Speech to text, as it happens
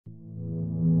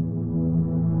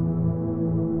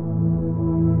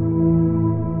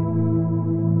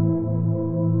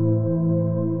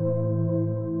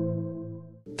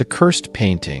The cursed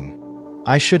painting.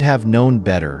 I should have known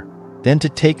better than to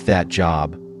take that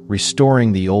job,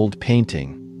 restoring the old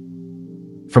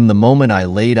painting. From the moment I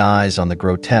laid eyes on the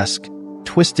grotesque,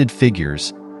 twisted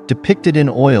figures depicted in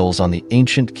oils on the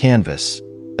ancient canvas,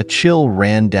 a chill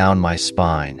ran down my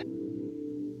spine.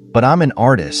 But I'm an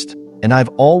artist, and I've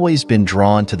always been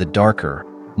drawn to the darker,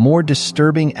 more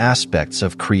disturbing aspects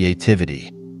of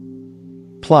creativity.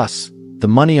 Plus, the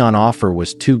money on offer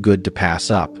was too good to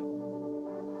pass up.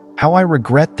 How I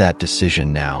regret that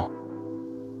decision now.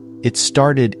 It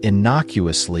started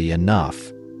innocuously enough.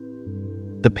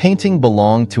 The painting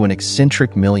belonged to an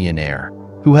eccentric millionaire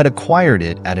who had acquired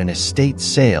it at an estate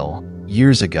sale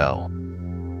years ago.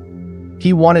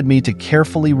 He wanted me to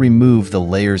carefully remove the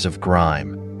layers of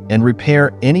grime and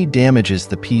repair any damages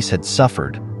the piece had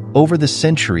suffered over the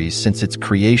centuries since its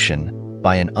creation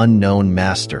by an unknown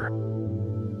master.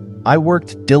 I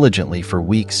worked diligently for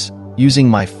weeks, using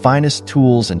my finest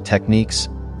tools and techniques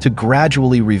to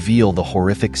gradually reveal the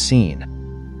horrific scene,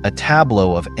 a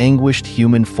tableau of anguished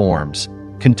human forms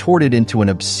contorted into an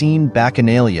obscene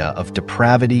bacchanalia of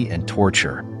depravity and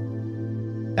torture.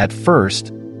 At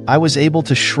first, I was able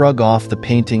to shrug off the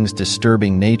painting's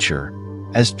disturbing nature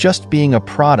as just being a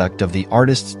product of the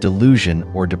artist's delusion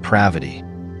or depravity.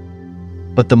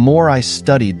 But the more I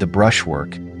studied the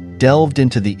brushwork, delved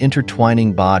into the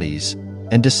intertwining bodies,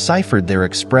 and deciphered their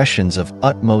expressions of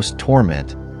utmost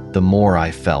torment, the more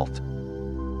I felt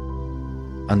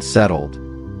unsettled,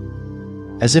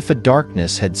 as if a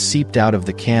darkness had seeped out of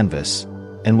the canvas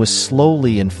and was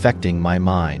slowly infecting my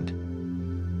mind.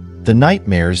 The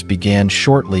nightmares began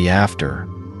shortly after.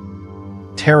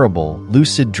 Terrible,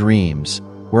 lucid dreams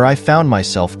where I found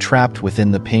myself trapped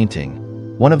within the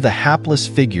painting, one of the hapless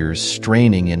figures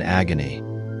straining in agony.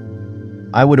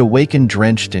 I would awaken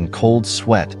drenched in cold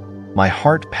sweat, my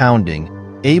heart pounding,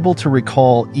 able to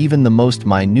recall even the most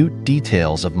minute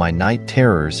details of my night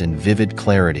terrors in vivid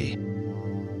clarity.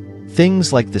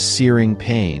 Things like the searing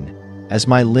pain, as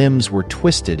my limbs were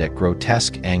twisted at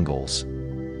grotesque angles.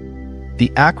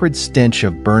 The acrid stench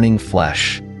of burning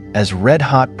flesh, as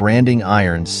red-hot branding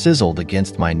iron sizzled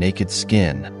against my naked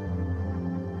skin.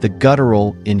 The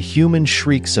guttural, inhuman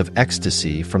shrieks of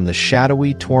ecstasy from the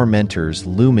shadowy tormentors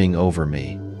looming over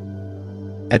me.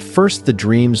 At first the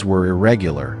dreams were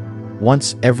irregular,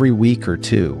 once every week or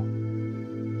two.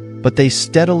 But they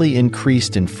steadily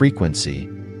increased in frequency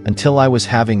until I was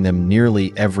having them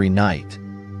nearly every night.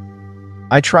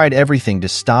 I tried everything to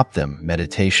stop them: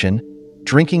 meditation,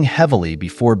 drinking heavily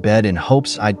before bed in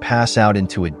hopes I'd pass out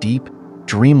into a deep,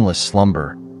 dreamless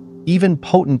slumber, even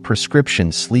potent prescription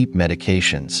sleep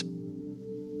medications.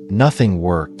 Nothing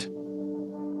worked.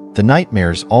 The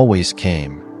nightmares always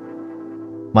came.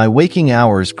 My waking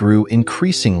hours grew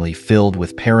increasingly filled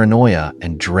with paranoia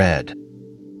and dread.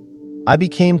 I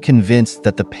became convinced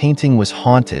that the painting was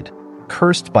haunted,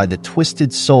 cursed by the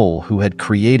twisted soul who had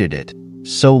created it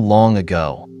so long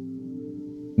ago.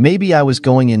 Maybe I was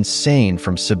going insane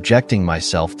from subjecting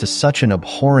myself to such an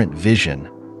abhorrent vision,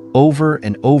 over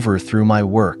and over through my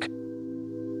work.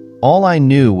 All I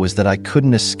knew was that I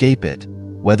couldn't escape it,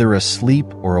 whether asleep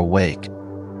or awake.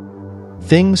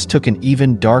 Things took an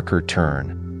even darker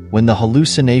turn when the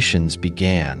hallucinations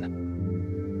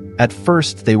began. At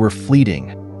first they were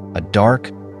fleeting, a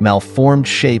dark, malformed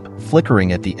shape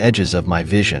flickering at the edges of my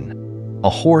vision, a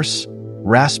hoarse,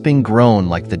 rasping groan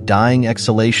like the dying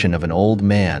exhalation of an old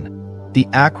man, the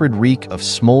acrid reek of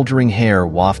smoldering hair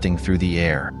wafting through the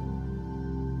air.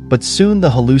 But soon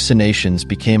the hallucinations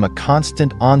became a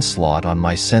constant onslaught on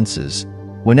my senses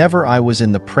whenever I was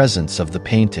in the presence of the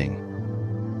painting.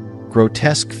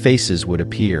 Grotesque faces would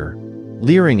appear,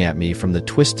 leering at me from the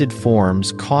twisted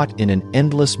forms caught in an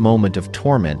endless moment of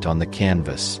torment on the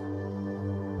canvas.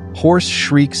 Hoarse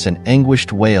shrieks and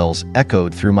anguished wails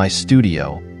echoed through my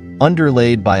studio,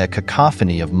 underlaid by a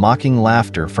cacophony of mocking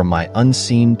laughter from my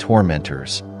unseen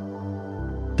tormentors.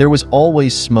 There was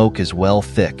always smoke as well,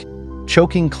 thick,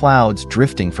 choking clouds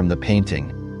drifting from the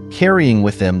painting, carrying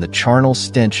with them the charnel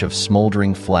stench of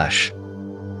smoldering flesh.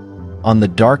 On the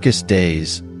darkest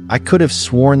days, I could have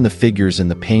sworn the figures in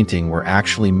the painting were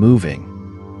actually moving,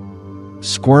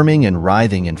 squirming and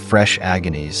writhing in fresh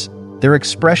agonies, their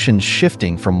expressions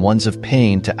shifting from ones of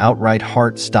pain to outright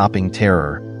heart-stopping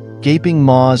terror, gaping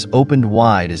maws opened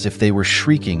wide as if they were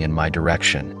shrieking in my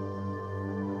direction,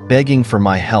 begging for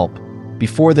my help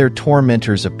before their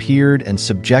tormentors appeared and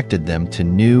subjected them to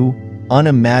new,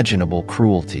 unimaginable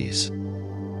cruelties.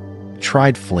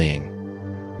 Tried fleeing.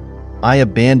 I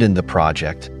abandoned the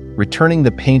project, returning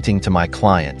the painting to my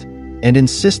client, and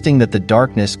insisting that the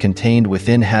darkness contained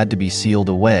within had to be sealed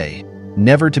away,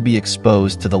 never to be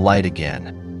exposed to the light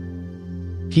again.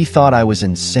 He thought I was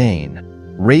insane,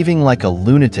 raving like a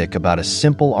lunatic about a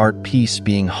simple art piece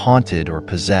being haunted or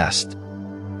possessed.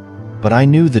 But I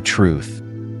knew the truth.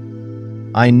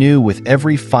 I knew with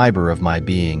every fiber of my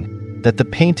being that the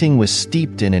painting was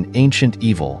steeped in an ancient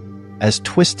evil, as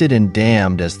twisted and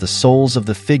damned as the souls of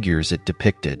the figures it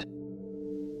depicted.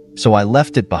 So I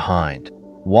left it behind,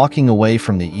 walking away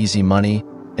from the easy money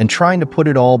and trying to put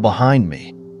it all behind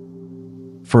me.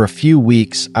 For a few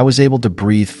weeks, I was able to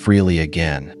breathe freely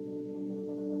again.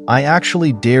 I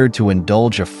actually dared to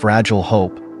indulge a fragile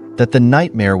hope that the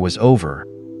nightmare was over,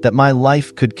 that my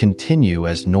life could continue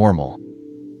as normal.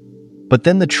 But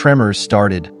then the tremors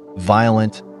started,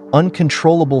 violent,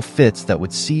 uncontrollable fits that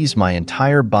would seize my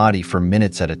entire body for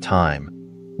minutes at a time,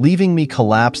 leaving me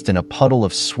collapsed in a puddle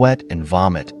of sweat and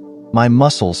vomit, my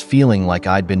muscles feeling like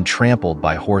I'd been trampled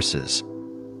by horses.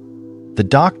 The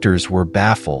doctors were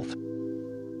baffled.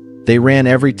 They ran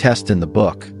every test in the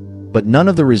book, but none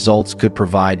of the results could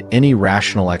provide any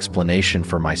rational explanation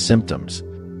for my symptoms.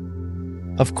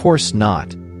 Of course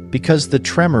not, because the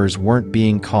tremors weren't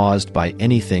being caused by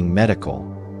anything medical.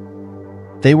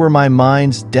 They were my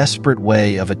mind's desperate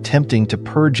way of attempting to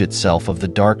purge itself of the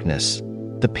darkness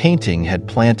the painting had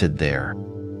planted there.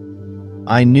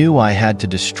 I knew I had to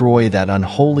destroy that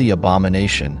unholy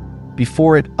abomination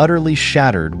before it utterly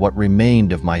shattered what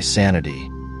remained of my sanity.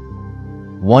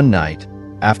 One night,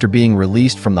 after being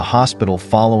released from the hospital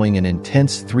following an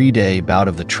intense 3-day bout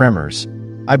of the tremors,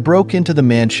 I broke into the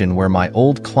mansion where my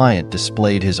old client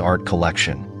displayed his art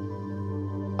collection.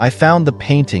 I found the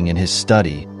painting in his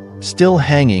study, still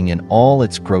hanging in all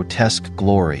its grotesque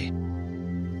glory.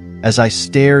 As I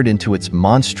stared into its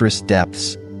monstrous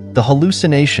depths, the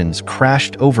hallucinations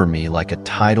crashed over me like a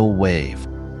tidal wave.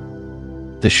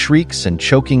 The shrieks and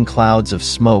choking clouds of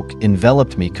smoke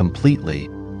enveloped me completely,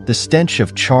 the stench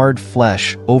of charred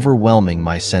flesh overwhelming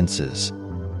my senses.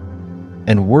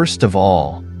 And worst of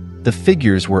all, the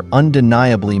figures were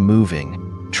undeniably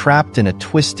moving, trapped in a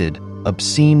twisted,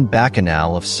 obscene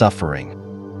bacchanal of suffering.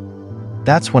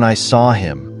 That's when I saw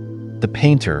him, the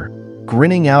painter,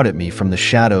 grinning out at me from the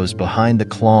shadows behind the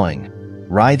clawing,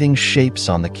 writhing shapes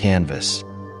on the canvas.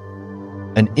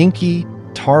 An inky,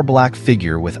 tar-black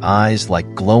figure with eyes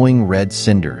like glowing red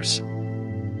cinders.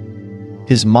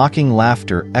 His mocking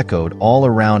laughter echoed all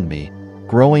around me,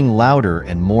 growing louder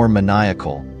and more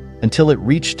maniacal, until it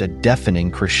reached a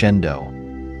deafening crescendo.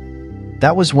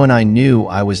 That was when I knew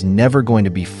I was never going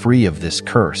to be free of this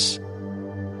curse.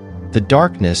 The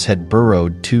darkness had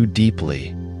burrowed too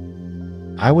deeply.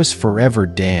 I was forever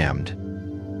damned.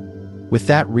 With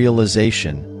that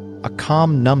realization, a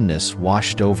calm numbness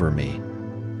washed over me.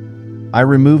 I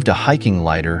removed a hiking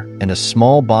lighter and a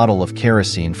small bottle of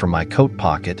kerosene from my coat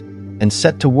pocket and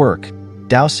set to work,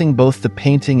 dousing both the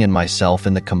painting and myself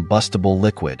in the combustible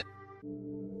liquid.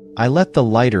 I let the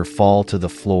lighter fall to the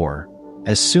floor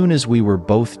as soon as we were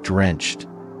both drenched.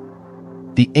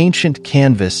 The ancient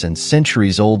canvas and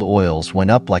centuries-old oils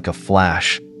went up like a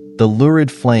flash, the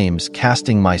lurid flames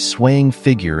casting my swaying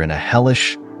figure in a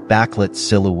hellish, backlit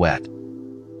silhouette.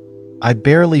 I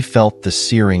barely felt the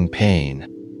searing pain.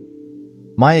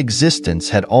 My existence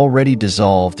had already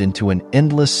dissolved into an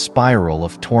endless spiral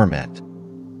of torment.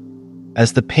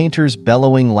 As the painter's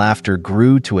bellowing laughter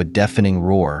grew to a deafening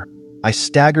roar, I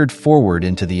staggered forward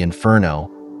into the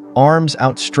inferno, arms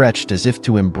outstretched as if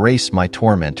to embrace my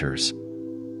tormentors.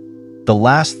 The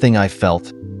last thing I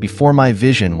felt, before my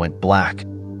vision went black,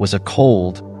 was a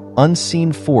cold,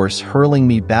 unseen force hurling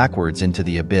me backwards into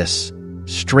the abyss,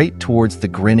 straight towards the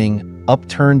grinning,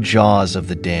 upturned jaws of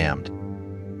the damned.